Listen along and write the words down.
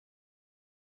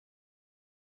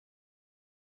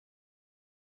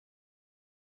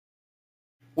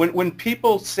When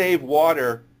people save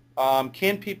water,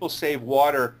 can people save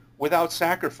water without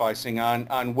sacrificing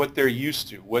on what they're used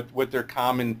to, what their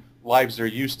common lives are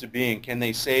used to being? Can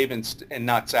they save and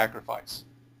not sacrifice?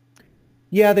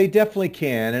 Yeah, they definitely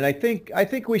can. And I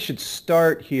think we should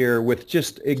start here with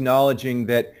just acknowledging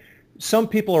that some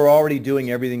people are already doing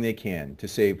everything they can to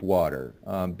save water.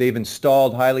 They've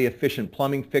installed highly efficient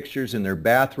plumbing fixtures in their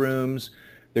bathrooms.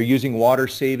 They're using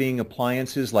water-saving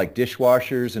appliances like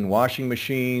dishwashers and washing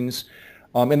machines.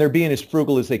 And they're being as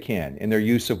frugal as they can in their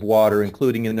use of water,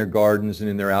 including in their gardens and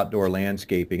in their outdoor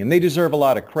landscaping. And they deserve a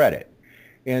lot of credit.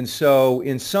 And so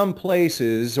in some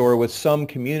places or with some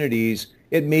communities,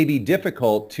 it may be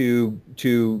difficult to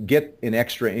get an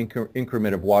extra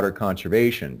increment of water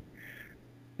conservation.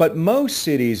 But most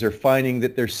cities are finding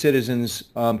that their citizens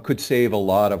could save a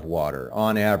lot of water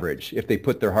on average if they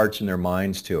put their hearts and their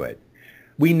minds to it.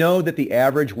 We know that the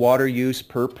average water use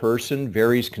per person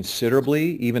varies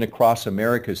considerably, even across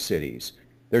America's cities.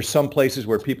 There's some places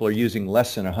where people are using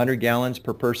less than 100 gallons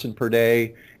per person per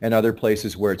day, and other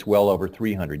places where it's well over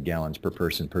 300 gallons per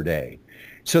person per day.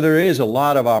 So there is a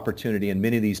lot of opportunity in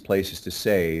many of these places to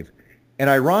save. And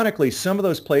ironically, some of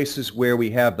those places where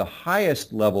we have the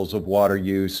highest levels of water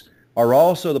use are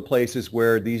also the places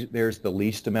where there's the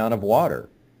least amount of water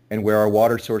and where our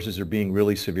water sources are being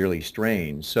really severely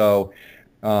strained. So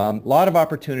a lot of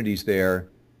opportunities there.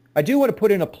 I do want to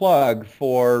put in a plug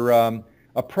for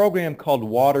a program called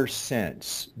Water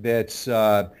Sense that's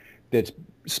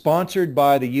sponsored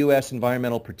by the U.S.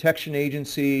 Environmental Protection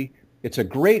Agency. It's a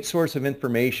great source of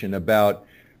information about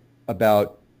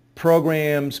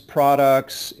programs,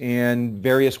 products, and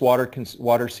various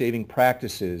water saving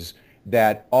practices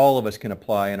that all of us can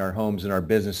apply in our homes and our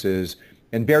businesses.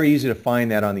 And very easy to find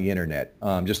that on the internet.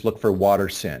 Just look for Water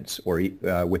Sense or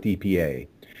with EPA.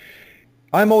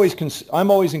 I'm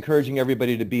always encouraging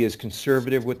everybody to be as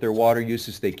conservative with their water use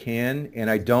as they can, and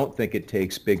I don't think it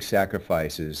takes big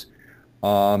sacrifices.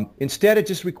 Instead, it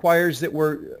just requires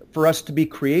for us to be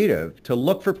creative, to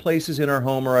look for places in our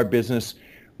home or our business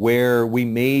where we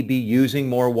may be using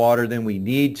more water than we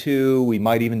need to. We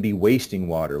might even be wasting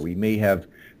water. We may have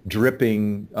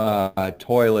dripping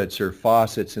toilets or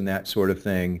faucets and that sort of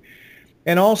thing.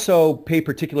 And also pay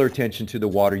particular attention to the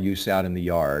water use out in the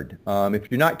yard.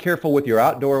 If you're not careful with your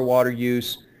outdoor water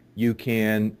use, you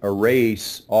can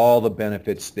erase all the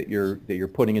benefits that you're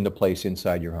putting into place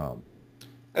inside your home.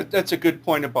 That's a good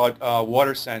point about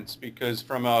Water Sense, because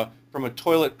from a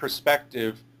toilet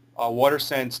perspective, Water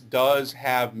Sense does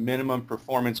have minimum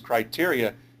performance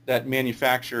criteria that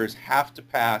manufacturers have to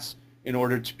pass in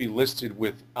order to be listed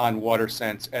on Water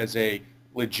Sense as a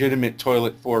legitimate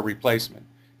toilet for replacement.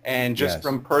 And just Yes.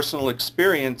 from personal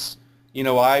experience,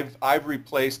 I've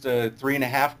replaced a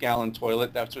 3.5 gallon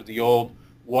toilet. That's with the old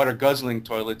water guzzling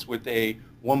toilets with a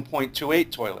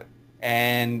 1.28 toilet.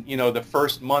 And, the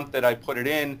first month that I put it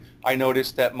in, I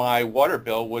noticed that my water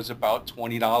bill was about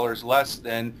 $20 less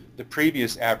than the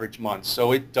previous average month.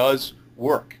 So it does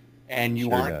work, and you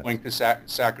Sure aren't does. going to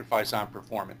sacrifice on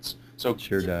performance. So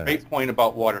Sure does. great point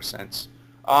about Water Sense.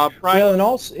 Brian. Well,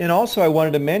 and also I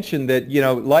wanted to mention that,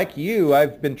 like you,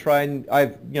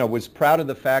 was proud of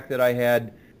the fact that I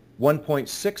had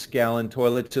 1.6 gallon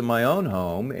toilets in my own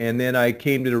home. And then I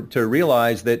came to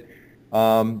realize that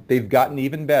they've gotten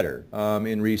even better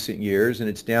in recent years, and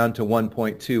it's down to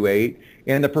 1.28,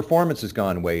 and the performance has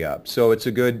gone way up. So it's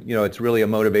it's really a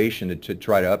motivation to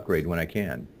try to upgrade when I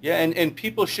can. Yeah, and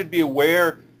people should be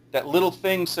aware that little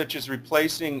things such as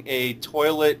replacing a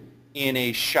toilet in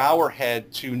a shower head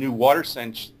to new Water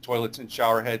Sense toilets and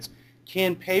shower heads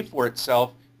can pay for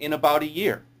itself in about a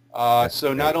year.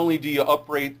 So not only do you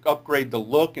upgrade the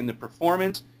look and the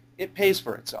performance, it pays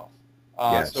for itself.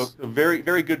 So Yes. very,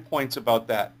 very good points about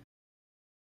that.